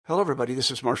Hello, everybody. This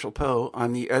is Marshall Poe.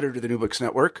 I'm the editor of the New Books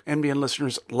Network. NBN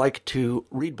listeners like to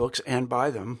read books and buy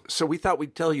them. So we thought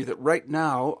we'd tell you that right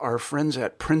now, our friends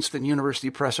at Princeton University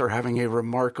Press are having a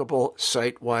remarkable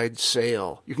site-wide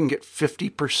sale. You can get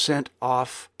 50%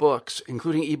 off books,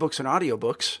 including ebooks and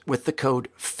audiobooks, with the code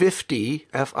 50,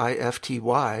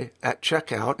 F-I-F-T-Y, at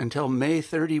checkout until May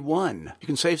 31. You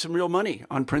can save some real money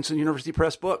on Princeton University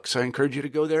Press books. I encourage you to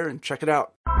go there and check it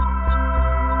out.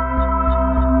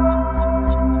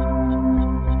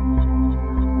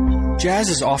 Jazz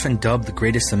is often dubbed the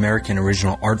greatest American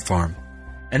original art form,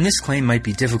 and this claim might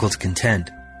be difficult to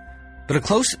contend. But a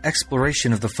close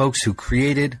exploration of the folks who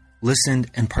created, listened,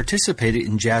 and participated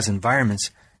in jazz environments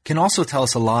can also tell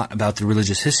us a lot about the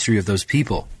religious history of those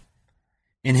people.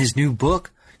 In his new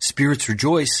book, Spirits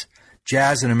Rejoice,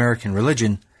 Jazz and American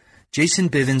Religion, Jason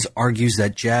Bivens argues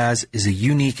that jazz is a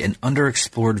unique and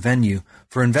underexplored venue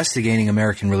for investigating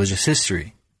American religious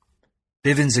history.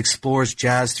 Bivens explores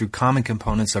jazz through common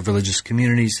components of religious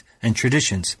communities and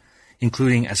traditions,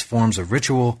 including as forms of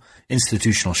ritual,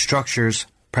 institutional structures,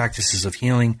 practices of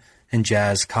healing, and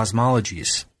jazz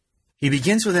cosmologies. He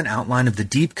begins with an outline of the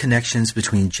deep connections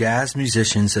between jazz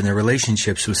musicians and their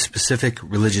relationships with specific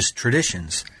religious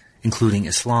traditions, including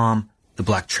Islam, the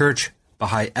Black Church,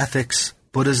 Baha'i ethics,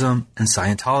 Buddhism, and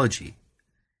Scientology.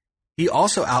 He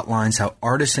also outlines how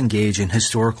artists engage in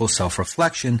historical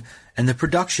self-reflection and the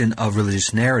production of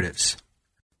religious narratives.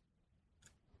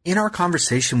 In our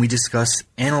conversation, we discuss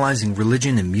analyzing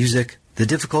religion and music, the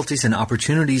difficulties and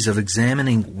opportunities of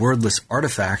examining wordless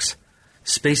artifacts,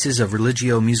 spaces of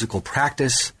religio-musical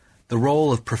practice, the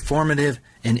role of performative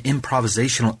and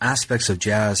improvisational aspects of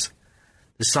jazz,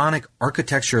 the sonic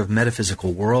architecture of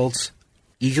metaphysical worlds,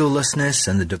 egolessness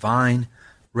and the divine,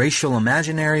 racial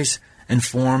imaginaries, and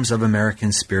forms of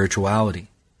American spirituality.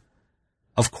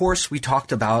 Of course, we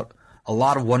talked about a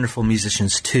lot of wonderful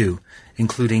musicians too,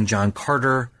 including John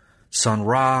Carter, Sun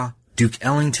Ra, Duke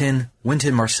Ellington,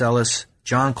 Wynton Marsalis,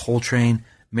 John Coltrane,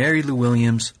 Mary Lou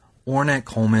Williams, Ornette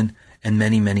Coleman, and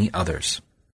many, many others.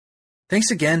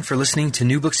 Thanks again for listening to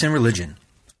New Books in Religion.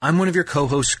 I'm one of your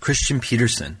co-hosts, Christian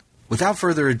Peterson. Without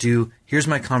further ado, here's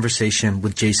my conversation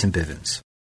with Jason Bivens.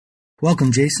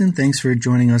 Welcome, Jason. Thanks for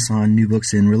joining us on New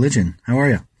Books in Religion. How are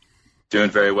you?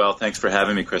 Doing very well. Thanks for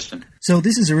having me, Christian. So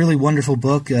this is a really wonderful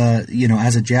book.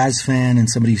 As a jazz fan and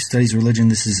somebody who studies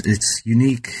religion, it's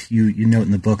unique. You note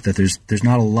in the book that there's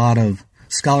not a lot of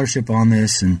scholarship on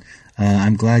this, and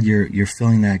I'm glad you're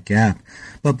filling that gap.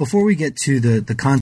 But before we get to the content